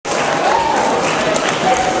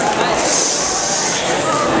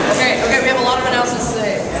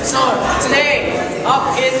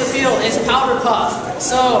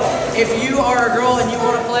So if you are a girl and you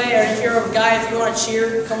want to play, or if you're a guy, if you want to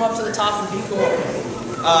cheer, come up to the top and be cool.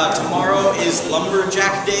 Tomorrow is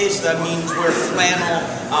Lumberjack Day, so that means wear flannel.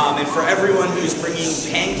 And for everyone who's bringing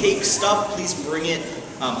pancake stuff, please bring it.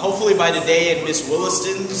 Hopefully by today in Miss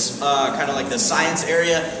Williston's, kind of like the science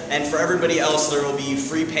area. And for everybody else, there will be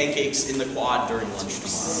free pancakes in the quad during lunch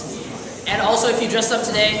tomorrow. And also, if you dressed up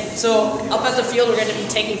today, so up at the field, we're going to be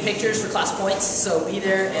taking pictures for class points. So be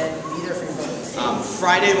there and be there for your photos.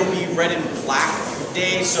 Friday will be red and black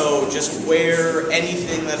day, so just wear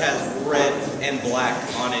anything that has red and black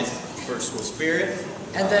on it for school spirit.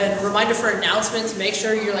 And then reminder for announcements, make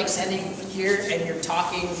sure you're like standing here and you're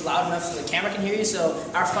talking loud enough so the camera can hear you, so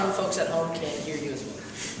our fun folks at home can hear you as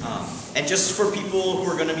well. And just for people who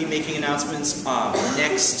are going to be making announcements,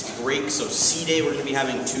 next break, so C Day, we're going to be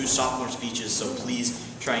having 2 sophomore speeches, so please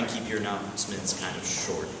try and keep your announcements kind of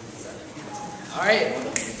short. All right.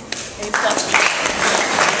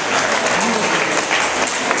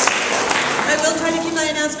 I will try to keep my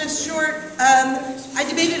announcements short. I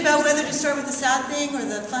debated about whether to start with the sad thing or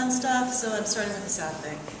the fun stuff, so I'm starting with the sad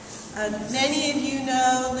thing. Many of you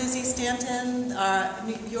know Lizzie Stanton,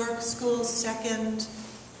 New York School's second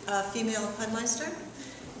female Pudmeister.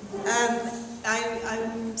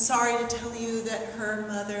 I'm sorry to tell you that her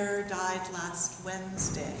mother died last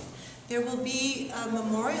Wednesday. There will be a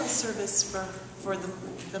memorial service for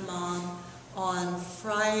the mom on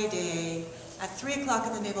Friday at 3 o'clock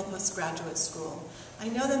at the Naval Postgraduate School. I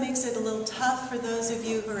know that makes it a little tough for those of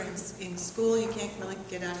you who are in school. You can't really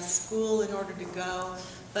get out of school in order to go,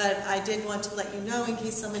 but I did want to let you know in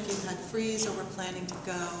case some of you had freeze or were planning to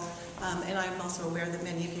go, and I'm also aware that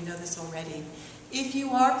many of you know this already. If you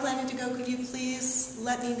are planning to go, could you please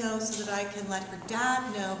let me know so that I can let her dad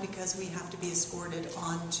know, because we have to be escorted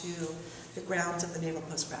onto the grounds of the Naval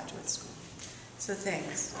Postgraduate School. So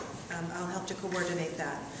thanks. I'll help to coordinate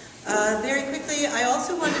that. Very quickly, I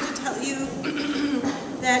also wanted to tell you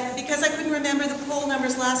that because I couldn't remember the poll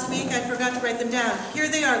numbers last week, I forgot to write them down. Here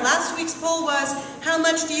they are. Last week's poll was, how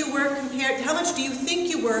much do you think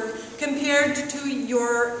you work compared to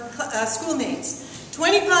your schoolmates?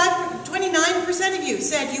 29% of you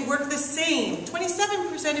said you work the same,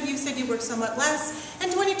 27% of you said you work somewhat less,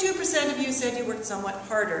 and 22% of you said you worked somewhat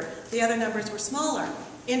harder. The other numbers were smaller.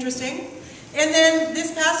 Interesting. And then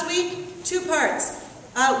this past week, 2 parts.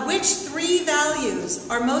 Which 3 values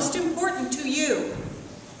are most important to you?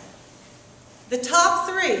 The top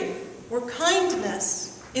 3 were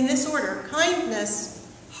kindness, in this order: kindness,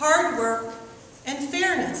 hard work, and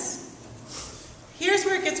fairness. Here's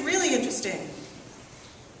where it gets really interesting.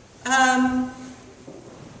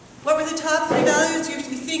 What were the top 3 values you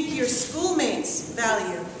think your schoolmates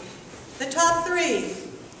value? The top 3,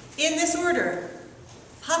 in this order: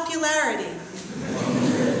 popularity,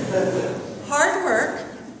 hard work,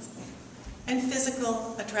 and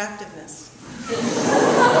physical attractiveness.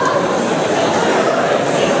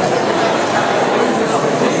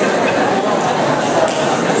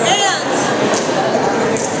 And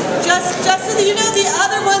just so that you know, the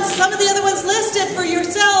other ones, some of the other ones listed for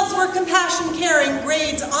yourselves were compassion, caring,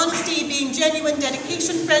 grades, honesty, being genuine,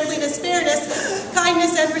 dedication, friendliness, fairness,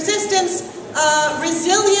 kindness and resistance,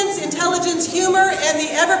 resilience, intelligence, humor, and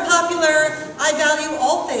the ever-popular, I value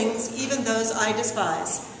all things, even those I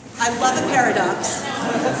despise. I love a paradox.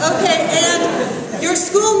 Okay, and your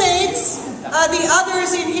schoolmates, the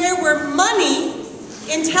others in here, were money,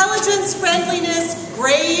 intelligence, friendliness,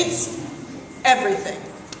 grades, everything.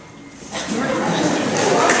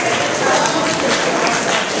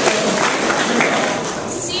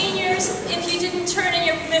 Seniors, if you didn't turn in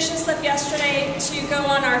your permission slip yesterday to go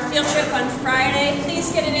on our field trip on Friday,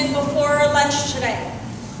 please get it in before lunch today.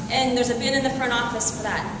 And there's a bin in the front office for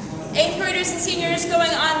that. 8th graders and seniors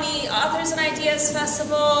going on the Authors and Ideas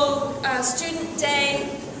Festival Student Day.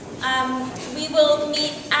 We will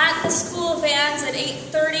meet at the school vans at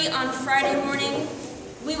 8:30 on Friday morning.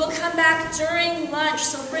 We will come back during lunch,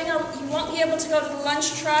 so you won't be able to go to the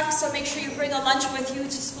lunch truck, so make sure you bring a lunch with you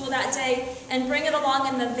to school that day and bring it along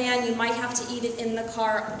in the van. You might have to eat it in the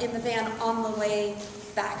car, in the van on the way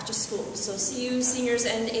back to school. So see you seniors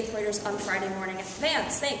and 8th graders on Friday morning at the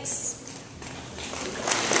vans. Thanks.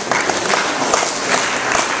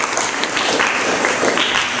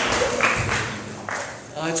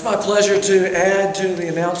 It's my pleasure to add to the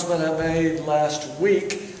announcement I made last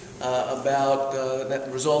week about the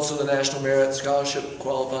results of the National Merit Scholarship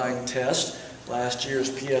Qualifying Test, last year's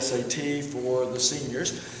PSAT for the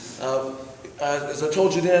seniors. As I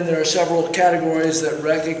told you then, there are several categories that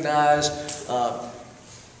recognize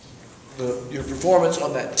your performance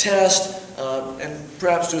on that test, and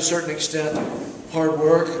perhaps to a certain extent, hard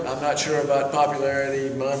work. I'm not sure about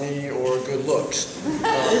popularity, money, or good looks.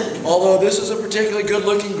 Although this is a particularly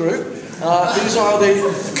good-looking group. These are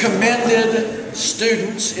the commended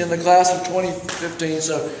students in the class of 2015,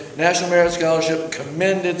 so National Merit Scholarship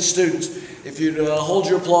commended students. If you'd hold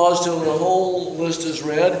your applause till the whole list is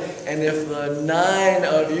read, and if the 9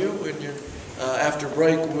 of you, when you after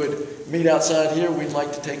break, would meet outside here, we'd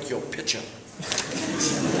like to take your picture.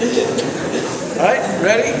 All right,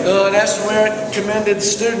 ready? The National Merit commended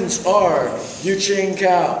students are Yu-Ching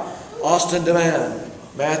Cao, Austin Deman,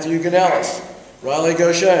 Matthew Ganellis, Riley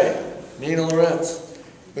Gaucher, Nina Lorenz,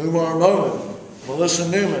 Umar Momin, Melissa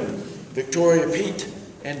Newman, Victoria Pete,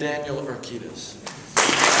 and Daniel Urquidez.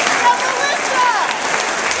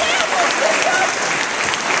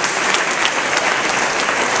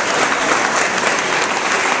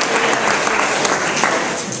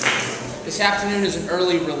 This afternoon is an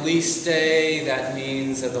early release day. That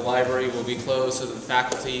means that the library will be closed so that the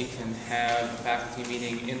faculty can have a faculty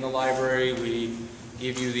meeting in the library. We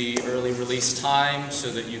give you the early release time so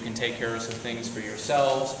that you can take care of some things for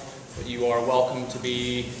yourselves. But you are welcome to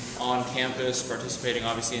be on campus, participating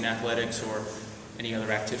obviously in athletics or any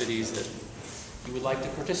other activities that you would like to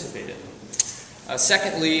participate in.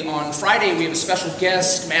 Secondly, on Friday we have a special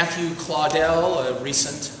guest, Matthew Claudel, a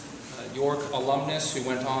recent York alumnus who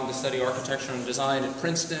went on to study architecture and design at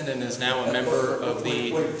Princeton and is now a member of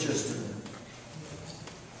the... Wait just a minute.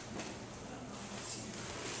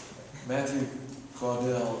 Matthew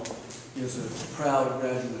Claudel is a proud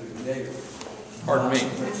graduate of Yale. Pardon me.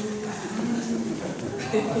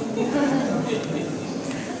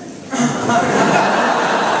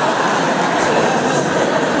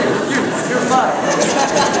 You're fired.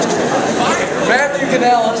 Matthew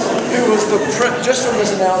Ganellis, who was just from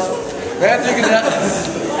this announcement, Matthew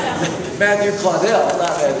Claudel,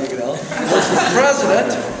 not Matthew Ganellis, was the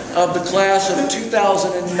president of the class of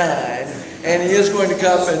 2009, and he is going to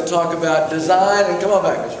come and talk about design, and come on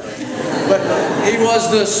back, Mr. Ray. But he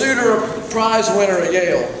was the Souter Prize winner at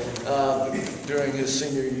Yale during his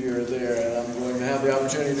senior year there, and I'm going to have the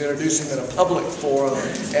opportunity to introduce him in a public forum,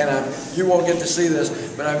 and you won't get to see this,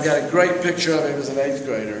 but I've got a great picture of him as an 8th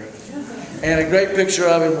grader, and a great picture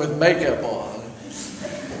of him with makeup on,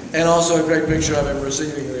 and also a great picture of him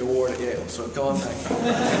receiving the award at Yale. So go on back.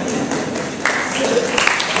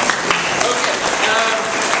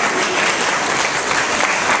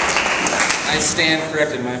 I stand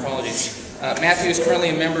corrected, my apologies. Matthew is currently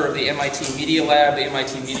a member of the MIT Media Lab. The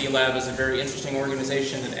MIT Media Lab is a very interesting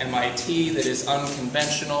organization at MIT that is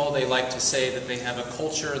unconventional. They like to say that they have a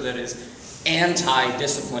culture that is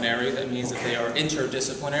anti-disciplinary. That means that they are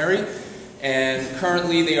interdisciplinary. And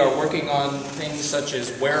currently they are working on things such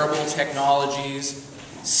as wearable technologies,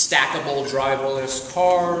 stackable driverless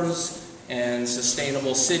cars, and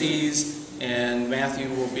sustainable cities. And Matthew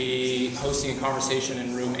will be hosting a conversation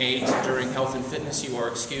in room 8 during health and fitness. You are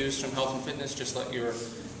excused from health and fitness, just let your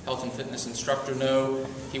health and fitness instructor know.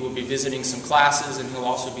 He will be visiting some classes, and he'll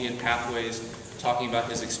also be in Pathways talking about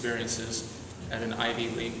his experiences at an Ivy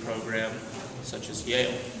League program such as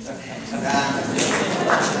Yale.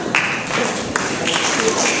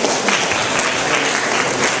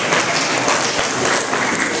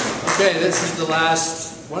 Okay, this is the last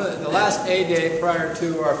A day prior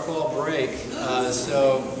to our fall break.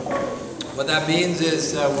 So what that means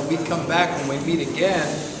is when we come back, when we meet again,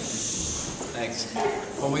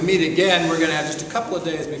 when we meet again, we're going to have just a couple of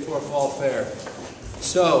days before fall fair.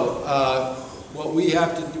 So what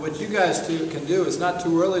you guys can do is not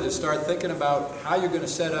too early to start thinking about how you're going to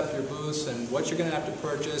set up your booths and what you're going to have to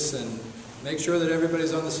purchase, and make sure that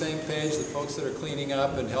everybody's on the same page, the folks that are cleaning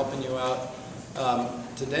up and helping you out.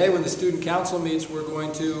 Today, when the student council meets, we're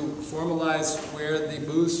going to formalize where the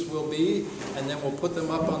booths will be, and then we'll put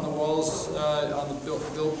them up on the walls, on the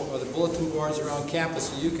bulletin boards around campus,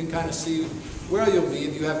 so you can kind of see where you'll be.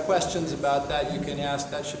 If you have questions about that, you can ask.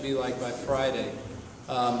 That should be like by Friday.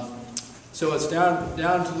 So it's down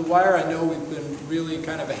to the wire. I know we've been really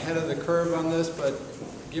kind of ahead of the curve on this, but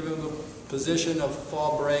given the position of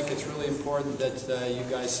fall break, it's really important that you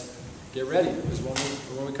guys get ready, because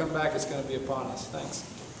when we come back, it's going to be upon us. Thanks.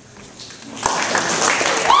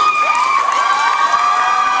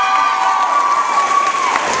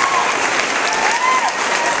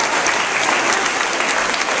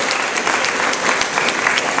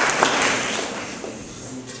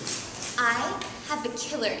 I have a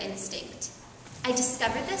killer instinct. I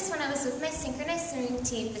discovered this when I was with my synchronized swimming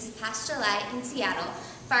team this past July in Seattle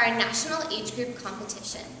for our national age group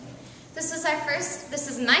competition. This was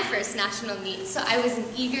my first national meet, so I was an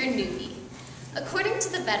eager newbie. According to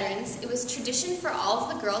the veterans, it was tradition for all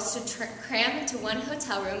of the girls to cram into one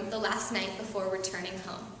hotel room the last night before returning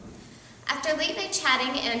home. After late night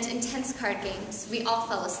chatting and intense card games, we all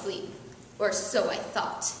fell asleep, or so I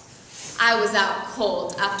thought. I was out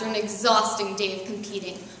cold after an exhausting day of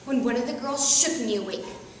competing when one of the girls shook me awake.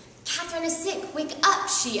 "Catherine is sick, wake up,"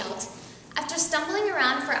 she yelled. After stumbling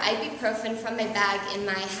around for ibuprofen from my bag in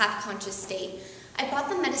my half-conscious state, I brought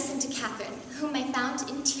the medicine to Catherine, whom I found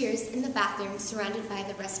in tears in the bathroom surrounded by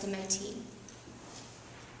the rest of my team.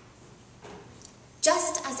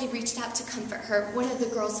 Just as I reached out to comfort her, one of the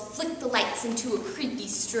girls flicked the lights into a creepy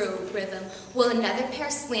strobe rhythm while another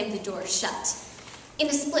pair slammed the door shut. In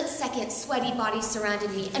a split second, sweaty bodies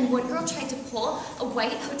surrounded me, and one girl tried to pull a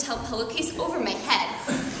white hotel pillowcase over my head.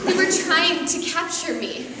 They were trying to capture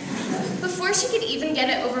me. Before she could even get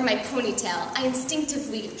it over my ponytail, I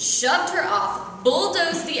instinctively shoved her off,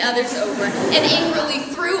 bulldozed the others over, and angrily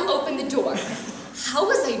threw open the door. How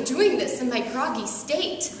was I doing this in my groggy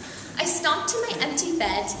state? I stomped to my empty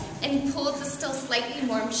bed and pulled the still slightly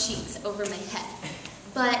warm sheets over my head.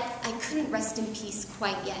 But I couldn't rest in peace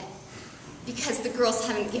quite yet, because the girls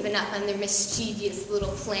haven't given up on their mischievous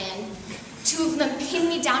little plan. Two of them pinned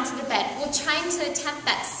me down to the bed while trying to attempt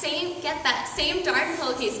get that same darn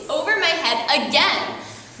pillowcase over my head again.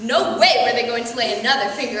 No way were they going to lay another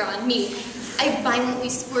finger on me. I violently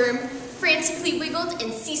squirmed, frantically wiggled,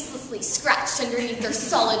 and ceaselessly scratched underneath their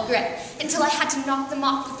solid grip until I had to knock them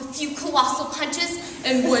off with a few colossal punches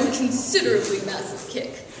and one considerably massive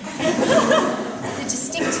kick. The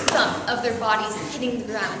distinct thump of their bodies hitting the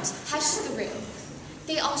ground hushed the room.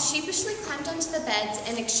 They all sheepishly climbed onto the beds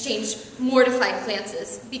and exchanged mortified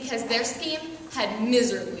glances because their scheme had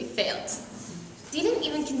miserably failed. They didn't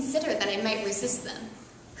even consider that I might resist them.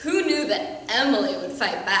 Who knew that Emily would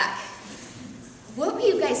fight back? "What were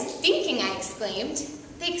you guys thinking?" I exclaimed.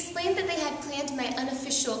 They explained that they had planned my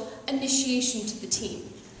unofficial initiation to the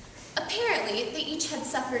team. Apparently, they each had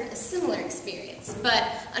suffered a similar experience, but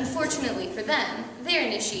unfortunately for them, their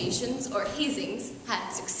initiations, or hazings,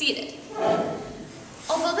 had succeeded.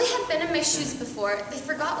 Although they had been in my shoes before, they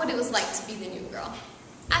forgot what it was like to be the new girl.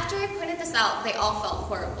 After I pointed this out, they all felt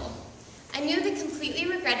horrible. I knew they completely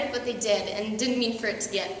regretted what they did and didn't mean for it to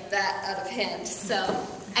get that out of hand, so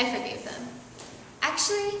I forgave them.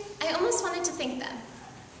 Actually, I almost wanted to thank them.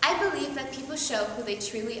 I believe that people show who they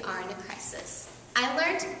truly are in a crisis. I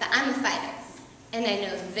learned that I'm a fighter, and I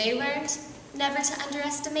know they learned never to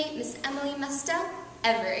underestimate Miss Emily Musto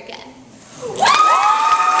ever again.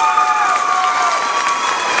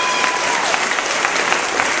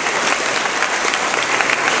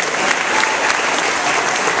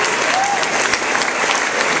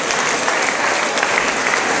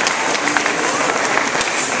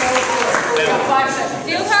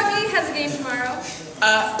 Field hockey has a game tomorrow.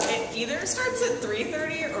 It either starts at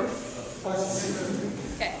 3:30 or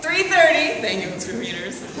Okay. 3:30. Thank you, Mr.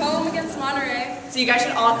 Peters. Home against Monterey. So you guys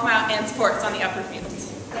should all come out and support. It's on the upper fields.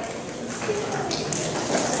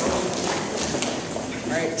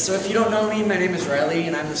 Alright, so if you don't know me, my name is Riley,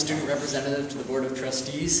 and I'm the student representative to the Board of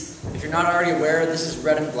Trustees. If you're not already aware, this is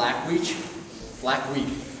Red and Black Week,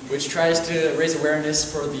 which tries to raise awareness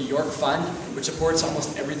for the York Fund, which supports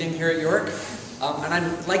almost everything here at York. And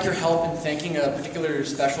I'd like your help in thanking a particular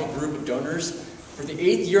special group of donors. For the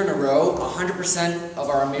 8th year in a row, 100% of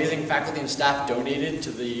our amazing faculty and staff donated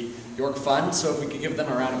to the York Fund, so if we could give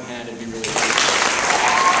them a round of hand, it'd be really great.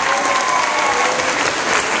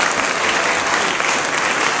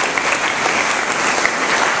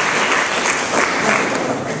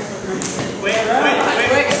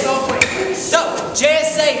 So,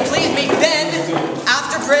 JSA, please meet Ben.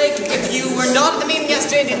 After break, if you were not at the meeting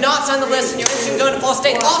yesterday and did not sign the list and you're interested in going to Fall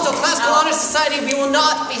State, also Classical Honor Society, we will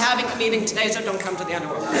not be having a meeting today, so don't come to the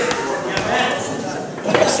annual.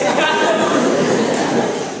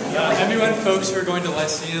 Everyone, folks who are going to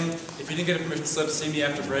Lyceum, if you didn't get a permission slip, see me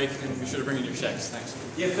after break, and be sure to bring in your checks. Thanks.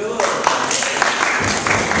 Yeah, Philip.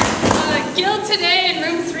 Guild today in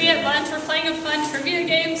room 3 at lunch. We're playing a fun trivia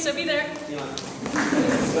game, so be there.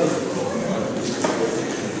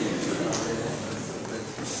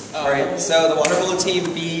 Alright, so the water polo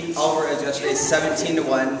team beat Alvarez yesterday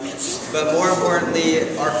 17-1, but more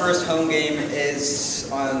importantly, our first home game is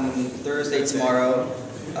on Thursday tomorrow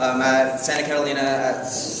at Santa Catalina at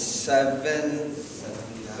 7,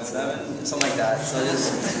 something like that. So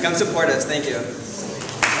just come support us. Thank you.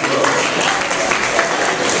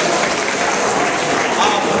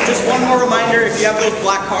 Just one more reminder, if you have those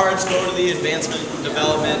black cards, go to the Advancement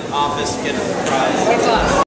Development Office, get a prize.